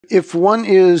If one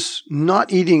is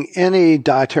not eating any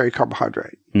dietary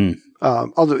carbohydrate,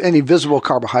 any visible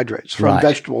carbohydrates from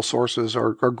vegetable sources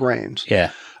or grains,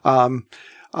 and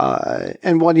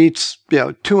one eats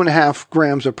 2.5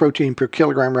 grams of protein per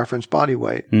kilogram reference body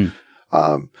weight,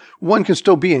 one can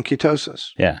still be in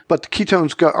ketosis. Yeah. But the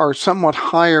ketones are somewhat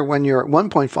higher when you're at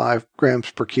 1.5 grams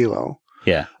per kilo.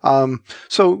 Yeah.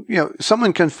 So,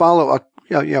 someone can follow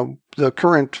the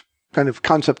current kind of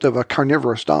concept of a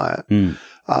carnivorous diet,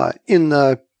 in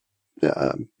the,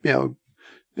 2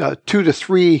 to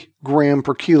 3 gram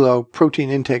per kilo protein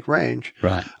intake range.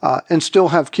 Right. And still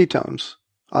have ketones.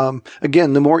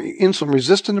 Again, the more insulin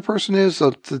resistant a person is,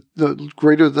 the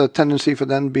greater the tendency for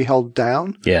them to be held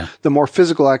down. Yeah. The more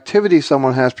physical activity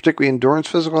someone has, particularly endurance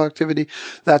physical activity,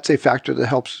 that's a factor that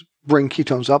helps bring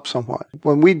ketones up somewhat.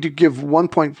 When we give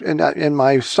in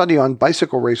my study on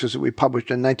bicycle racers that we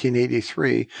published in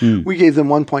 1983, we gave them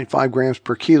 1.5 grams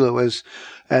per kilo as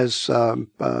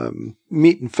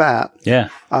meat and fat. Yeah.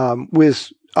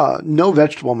 With no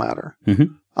vegetable matter.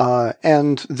 Mm-hmm.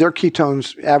 And their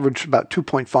ketones averaged about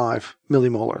 2.5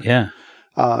 millimolar. Yeah.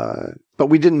 But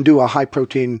we didn't do a high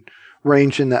protein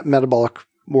range in that metabolic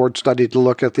ward study to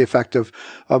look at the effect of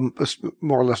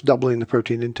more or less doubling the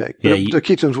protein intake. But the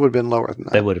ketones would have been lower than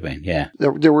that. They would have been, yeah.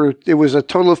 It was a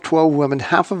total of 12 women.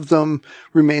 Half of them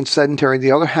remained sedentary.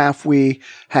 The other half we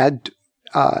had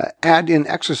add in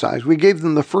exercise. We gave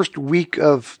them the first week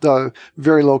of the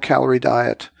very low calorie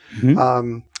diet,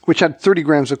 which had 30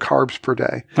 grams of carbs per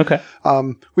day. Okay.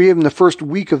 We gave them the first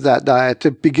week of that diet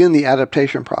to begin the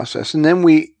adaptation process. And then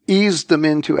we eased them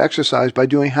into exercise by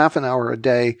doing half an hour a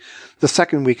day the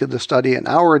second week of the study, an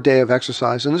hour a day of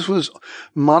exercise. And this was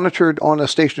monitored on a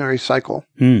stationary cycle.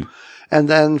 And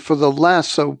then for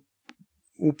the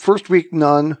first week,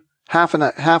 none. Half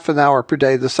an hour per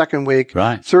day the second week.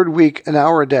 Right. Third week, an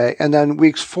hour a day. And then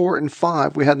weeks 4 and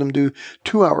 5, we had them do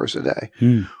 2 hours a day.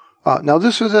 Now,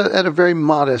 this was at a very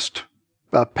modest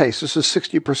pace. This is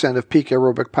 60% of peak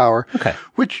aerobic power,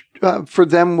 which for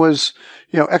them was,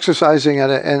 exercising at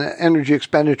an energy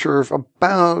expenditure of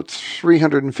about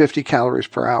 350 calories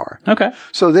per hour. Okay.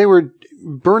 So they were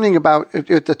burning about,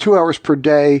 at the 2 hours per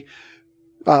day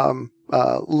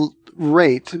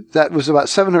rate, that was about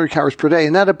 700 calories per day,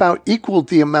 and that about equaled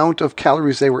the amount of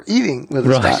calories they were eating with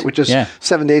this diet, which is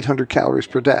 700 to 800 calories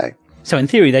per day. So in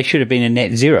theory, they should have been a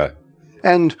net zero.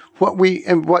 And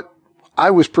what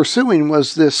I was pursuing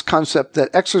was this concept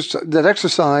that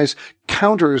exercise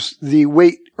counters the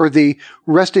weight or the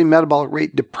resting metabolic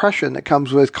rate depression that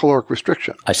comes with caloric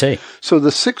restriction. I see. So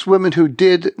the 6 women who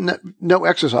did no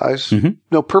exercise,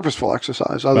 no purposeful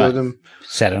exercise other than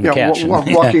sat on the couch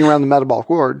walking around the metabolic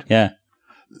ward. Yeah.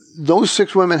 Those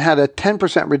 6 women had a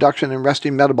 10% reduction in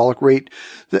resting metabolic rate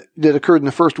that occurred in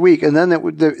the first week, and then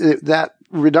that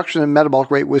reduction in metabolic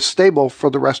rate was stable for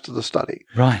the rest of the study.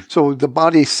 Right. So the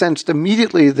body sensed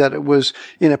immediately that it was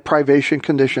in a privation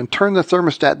condition, turned the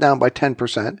thermostat down by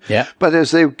 10%. Yeah. But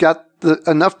as they got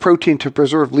enough protein to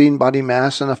preserve lean body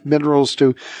mass, enough minerals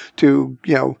to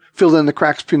fill in the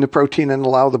cracks between the protein and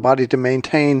allow the body to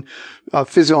maintain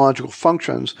physiological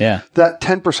functions. Yeah. That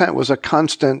 10% was a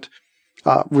constant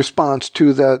response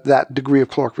to that degree of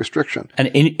caloric restriction. And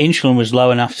insulin was low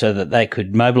enough so that they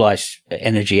could mobilize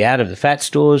energy out of the fat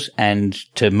stores and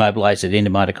to mobilize it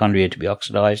into mitochondria to be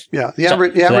oxidized. Yeah. The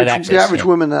average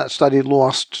woman in that study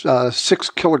lost 6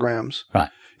 kilograms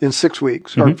in 6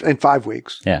 weeks or in 5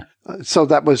 weeks. Yeah. So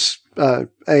that was and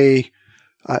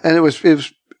it was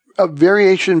a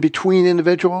variation between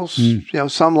individuals.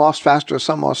 Some lost faster,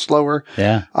 some lost slower.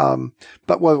 Yeah.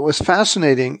 But what was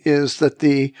fascinating is that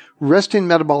the resting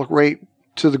metabolic rate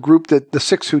to the group the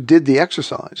 6 who did the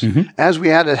exercise, as we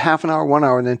added half an hour, 1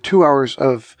 hour, and then 2 hours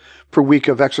per week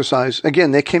of exercise,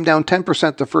 again, they came down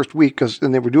 10% the first week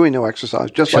and they were doing no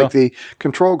exercise, just like the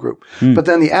control group. But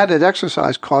then the added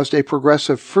exercise caused a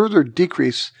progressive further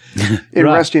decrease in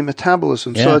resting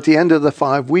metabolism. Yeah. So at the end of the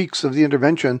 5 weeks of the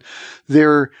intervention,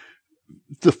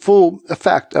 the full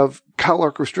effect of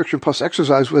caloric restriction plus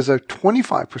exercise was a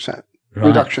 25%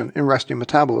 reduction in resting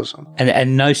metabolism.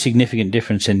 And no significant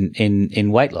difference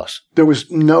in weight loss. There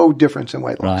was no difference in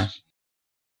weight loss.